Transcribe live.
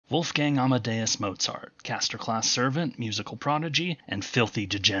Wolfgang Amadeus Mozart, caster-class servant, musical prodigy, and filthy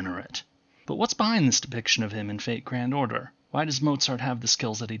degenerate. But what's behind this depiction of him in Fate Grand Order? Why does Mozart have the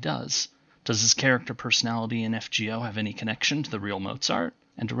skills that he does? Does his character personality in FGO have any connection to the real Mozart?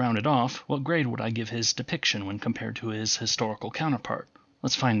 And to round it off, what grade would I give his depiction when compared to his historical counterpart?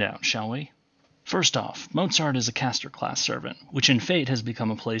 Let's find out, shall we? First off, Mozart is a caster-class servant, which in Fate has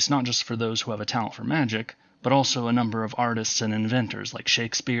become a place not just for those who have a talent for magic, but also a number of artists and inventors like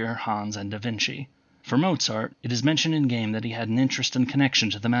Shakespeare, Hans, and Da Vinci. For Mozart, it is mentioned in-game that he had an interest and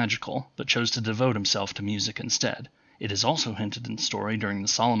connection to the magical, but chose to devote himself to music instead. It is also hinted in the story during the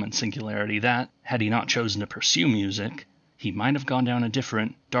Solomon Singularity that, had he not chosen to pursue music, he might have gone down a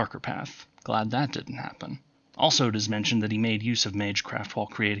different, darker path. Glad that didn't happen. Also, it is mentioned that he made use of magecraft while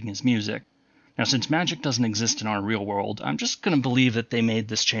creating his music. Now, since magic doesn't exist in our real world, I'm just going to believe that they made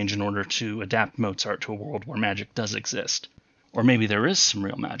this change in order to adapt Mozart to a world where magic does exist. Or maybe there is some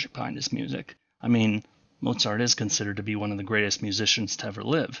real magic behind his music. I mean, Mozart is considered to be one of the greatest musicians to ever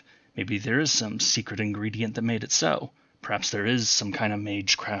live. Maybe there is some secret ingredient that made it so. Perhaps there is some kind of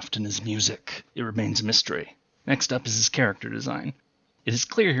magecraft in his music. It remains a mystery. Next up is his character design. It is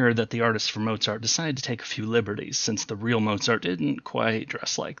clear here that the artist for Mozart decided to take a few liberties, since the real Mozart didn't quite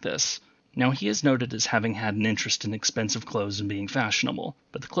dress like this. Now, he is noted as having had an interest in expensive clothes and being fashionable,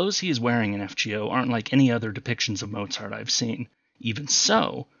 but the clothes he is wearing in FGO aren't like any other depictions of Mozart I've seen. Even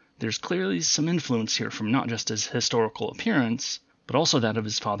so, there's clearly some influence here from not just his historical appearance, but also that of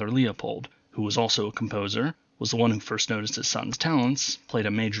his father Leopold, who was also a composer, was the one who first noticed his son's talents, played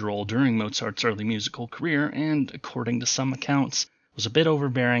a major role during Mozart's early musical career, and, according to some accounts, was a bit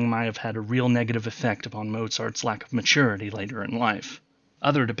overbearing and might have had a real negative effect upon Mozart's lack of maturity later in life.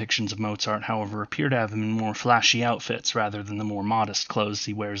 Other depictions of Mozart, however, appear to have him in more flashy outfits rather than the more modest clothes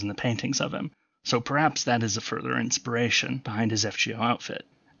he wears in the paintings of him, so perhaps that is a further inspiration behind his FGO outfit.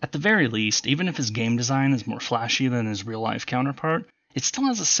 At the very least, even if his game design is more flashy than his real-life counterpart, it still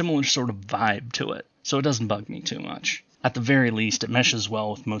has a similar sort of vibe to it, so it doesn't bug me too much. At the very least, it meshes well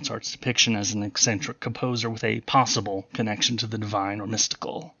with Mozart's depiction as an eccentric composer with a possible connection to the divine or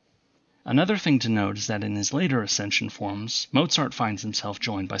mystical. Another thing to note is that in his later Ascension forms, Mozart finds himself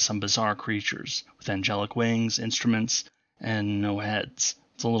joined by some bizarre creatures, with angelic wings, instruments, and no heads.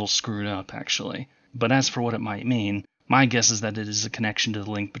 It's a little screwed up, actually. But as for what it might mean, my guess is that it is a connection to the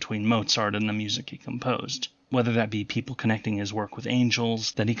link between Mozart and the music he composed. Whether that be people connecting his work with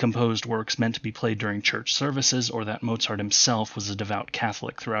angels, that he composed works meant to be played during church services, or that Mozart himself was a devout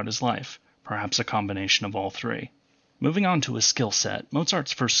Catholic throughout his life. Perhaps a combination of all three. Moving on to his skill set,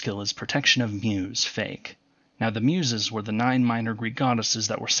 Mozart's first skill is Protection of Muse, Fake. Now, the Muses were the 9 minor Greek goddesses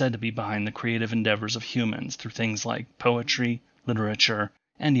that were said to be behind the creative endeavors of humans through things like poetry, literature,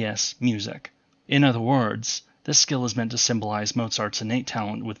 and yes, music. In other words, this skill is meant to symbolize Mozart's innate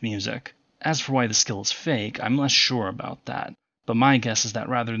talent with music. As for why the skill is fake, I'm less sure about that, but my guess is that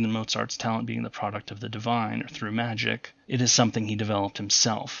rather than Mozart's talent being the product of the divine or through magic, it is something he developed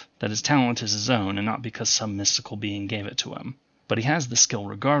himself, that his talent is his own and not because some mystical being gave it to him. But he has the skill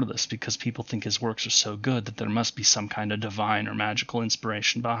regardless because people think his works are so good that there must be some kind of divine or magical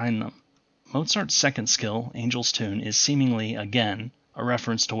inspiration behind them. Mozart's second skill, Angel's Tune, is seemingly, again, a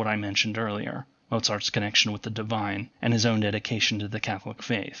reference to what I mentioned earlier, Mozart's connection with the divine and his own dedication to the Catholic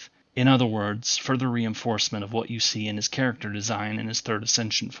faith. In other words, further reinforcement of what you see in his character design in his third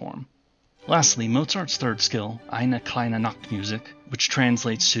Ascension form. Lastly, Mozart's third skill, Eine kleine Nachtmusik, which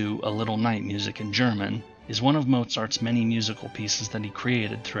translates to a little night music in German, is one of Mozart's many musical pieces that he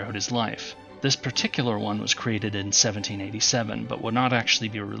created throughout his life. This particular one was created in 1787, but would not actually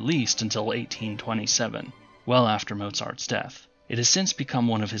be released until 1827, well after Mozart's death. It has since become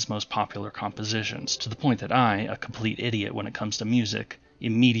one of his most popular compositions, to the point that I, a complete idiot when it comes to music,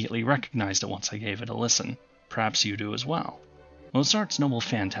 immediately recognized it once I gave it a listen. Perhaps you do as well. Mozart's noble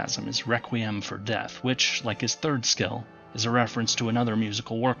Phantasm is Requiem for Death, which, like his third skill, is a reference to another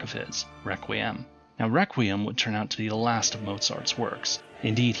musical work of his, Requiem. Now, Requiem would turn out to be the last of Mozart's works.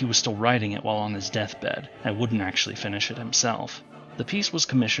 Indeed, he was still writing it while on his deathbed, and wouldn't actually finish it himself. The piece was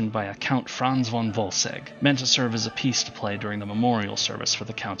commissioned by a Count Franz von Wolfsegg, meant to serve as a piece to play during the memorial service for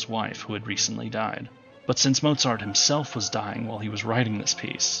the Count's wife, who had recently died. But since Mozart himself was dying while he was writing this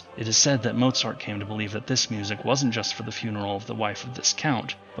piece, it is said that Mozart came to believe that this music wasn't just for the funeral of the wife of this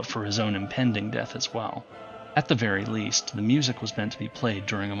count, but for his own impending death as well. At the very least, the music was meant to be played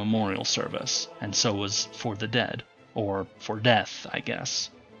during a memorial service, and so was for the dead, or for death, I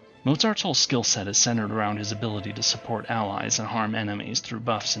guess. Mozart's whole skill set is centered around his ability to support allies and harm enemies through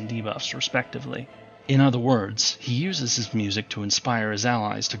buffs and debuffs respectively. In other words, he uses his music to inspire his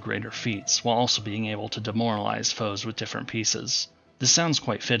allies to greater feats, while also being able to demoralize foes with different pieces. This sounds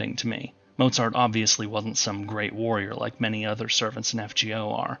quite fitting to me. Mozart obviously wasn't some great warrior like many other servants in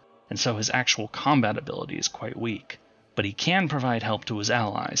FGO are, and so his actual combat ability is quite weak. But he can provide help to his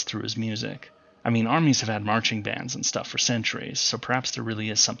allies through his music. I mean, armies have had marching bands and stuff for centuries, so perhaps there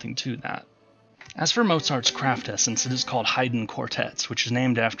really is something to that. As for Mozart's craft essence, it is called Haydn Quartets, which is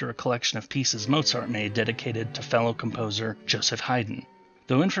named after a collection of pieces Mozart made dedicated to fellow composer Joseph Haydn.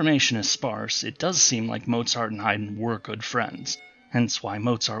 Though information is sparse, it does seem like Mozart and Haydn were good friends, hence why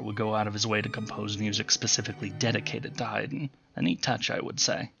Mozart would go out of his way to compose music specifically dedicated to Haydn. A neat touch, I would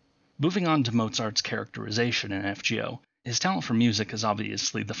say. Moving on to Mozart's characterization in FGO, his talent for music is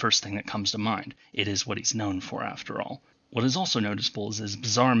obviously the first thing that comes to mind. It is what he's known for, after all. What is also noticeable is his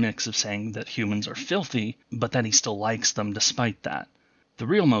bizarre mix of saying that humans are filthy, but that he still likes them despite that. The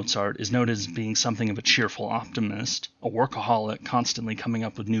real Mozart is noted as being something of a cheerful optimist, a workaholic constantly coming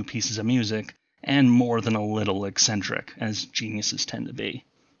up with new pieces of music, and more than a little eccentric, as geniuses tend to be.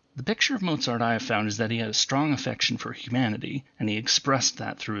 The picture of Mozart I have found is that he had a strong affection for humanity, and he expressed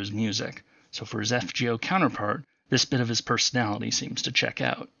that through his music, so for his FGO counterpart, this bit of his personality seems to check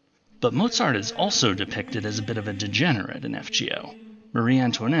out. But Mozart is also depicted as a bit of a degenerate in FGO. Marie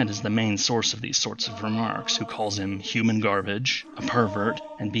Antoinette is the main source of these sorts of remarks, who calls him human garbage, a pervert,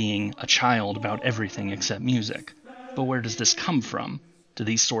 and being a child about everything except music. But where does this come from? Do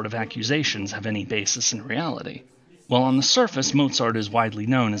these sort of accusations have any basis in reality? Well, on the surface, Mozart is widely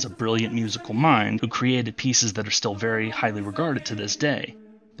known as a brilliant musical mind who created pieces that are still very highly regarded to this day.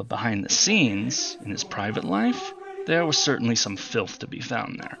 But behind the scenes, in his private life, there was certainly some filth to be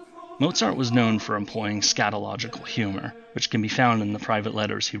found there. Mozart was known for employing scatological humor, which can be found in the private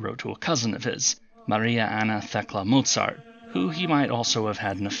letters he wrote to a cousin of his, Maria Anna Thekla Mozart, who he might also have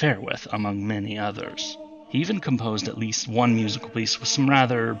had an affair with, among many others. He even composed at least one musical piece with some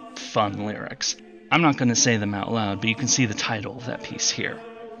rather fun lyrics. I'm not going to say them out loud, but you can see the title of that piece here.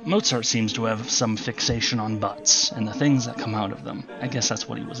 Mozart seems to have some fixation on butts, and the things that come out of them. I guess that's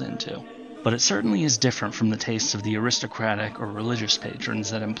what he was into. But it certainly is different from the tastes of the aristocratic or religious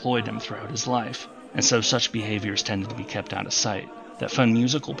patrons that employed him throughout his life, and so such behaviors tended to be kept out of sight. That fun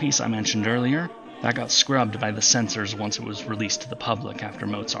musical piece I mentioned earlier, that got scrubbed by the censors once it was released to the public after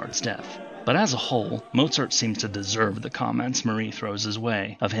Mozart's death. But as a whole, Mozart seems to deserve the comments Marie throws his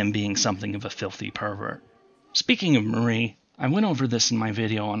way of him being something of a filthy pervert. Speaking of Marie, I went over this in my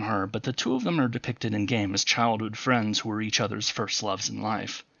video on her, but the two of them are depicted in-game as childhood friends who were each other's first loves in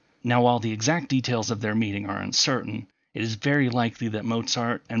life. Now, while the exact details of their meeting are uncertain, it is very likely that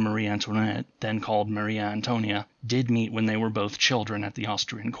Mozart and Marie Antoinette, then called Maria Antonia, did meet when they were both children at the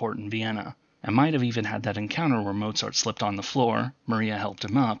Austrian court in Vienna, and might have even had that encounter where Mozart slipped on the floor, Maria helped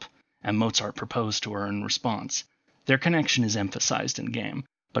him up, and Mozart proposed to her in response. Their connection is emphasized in-game,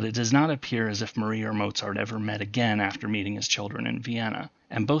 but it does not appear as if Marie or Mozart ever met again after meeting as children in Vienna,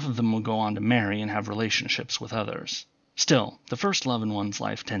 and both of them will go on to marry and have relationships with others. Still, the first love in one's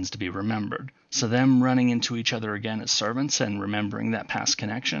life tends to be remembered, so them running into each other again as servants and remembering that past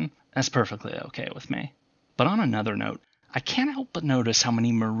connection, that's perfectly okay with me. But on another note, I can't help but notice how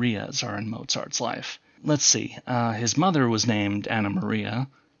many Marias are in Mozart's life. Let's see, his mother was named Anna Maria,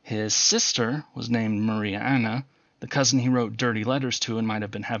 his sister was named Maria Anna, the cousin he wrote dirty letters to and might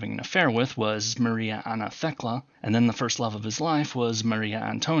have been having an affair with was Maria Anna Thekla, and then the first love of his life was Maria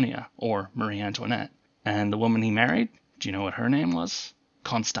Antonia, or Marie Antoinette. And the woman he married? Do you know what her name was?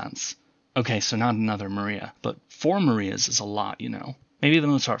 Constance. Okay, so not another Maria, but 4 Marias is a lot, you know. Maybe the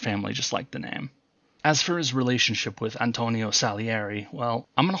Mozart family just liked the name. As for his relationship with Antonio Salieri, well,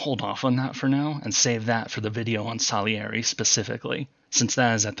 I'm going to hold off on that for now and save that for the video on Salieri specifically, since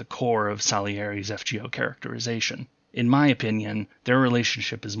that is at the core of Salieri's FGO characterization. In my opinion, their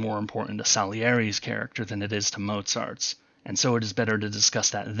relationship is more important to Salieri's character than it is to Mozart's, and so it is better to discuss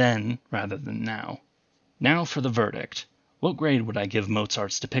that then rather than now. Now for the verdict. What grade would I give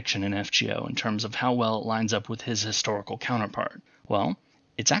Mozart's depiction in FGO in terms of how well it lines up with his historical counterpart? Well,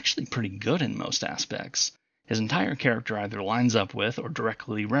 it's actually pretty good in most aspects. His entire character either lines up with or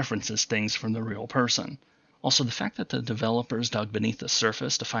directly references things from the real person. Also, the fact that the developers dug beneath the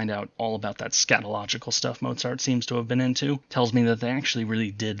surface to find out all about that scatological stuff Mozart seems to have been into tells me that they actually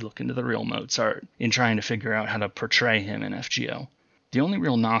really did look into the real Mozart in trying to figure out how to portray him in FGO. The only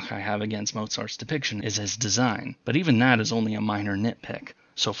real knock I have against Mozart's depiction is his design, but even that is only a minor nitpick.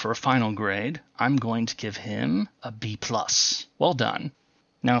 So for a final grade, I'm going to give him a B+. Well done.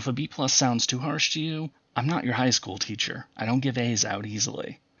 Now if a B+ sounds too harsh to you, I'm not your high school teacher. I don't give A's out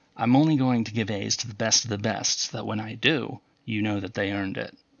easily. I'm only going to give A's to the best of the best so that when I do, you know that they earned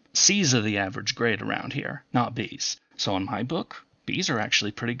it. C's are the average grade around here, not B's. So in my book, B's are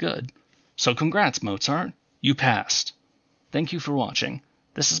actually pretty good. So congrats, Mozart. You passed. Thank you for watching.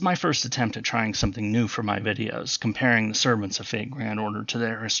 This is my first attempt at trying something new for my videos, comparing the servants of Fate Grand Order to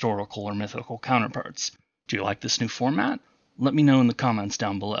their historical or mythical counterparts. Do you like this new format? Let me know in the comments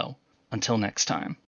down below. Until next time.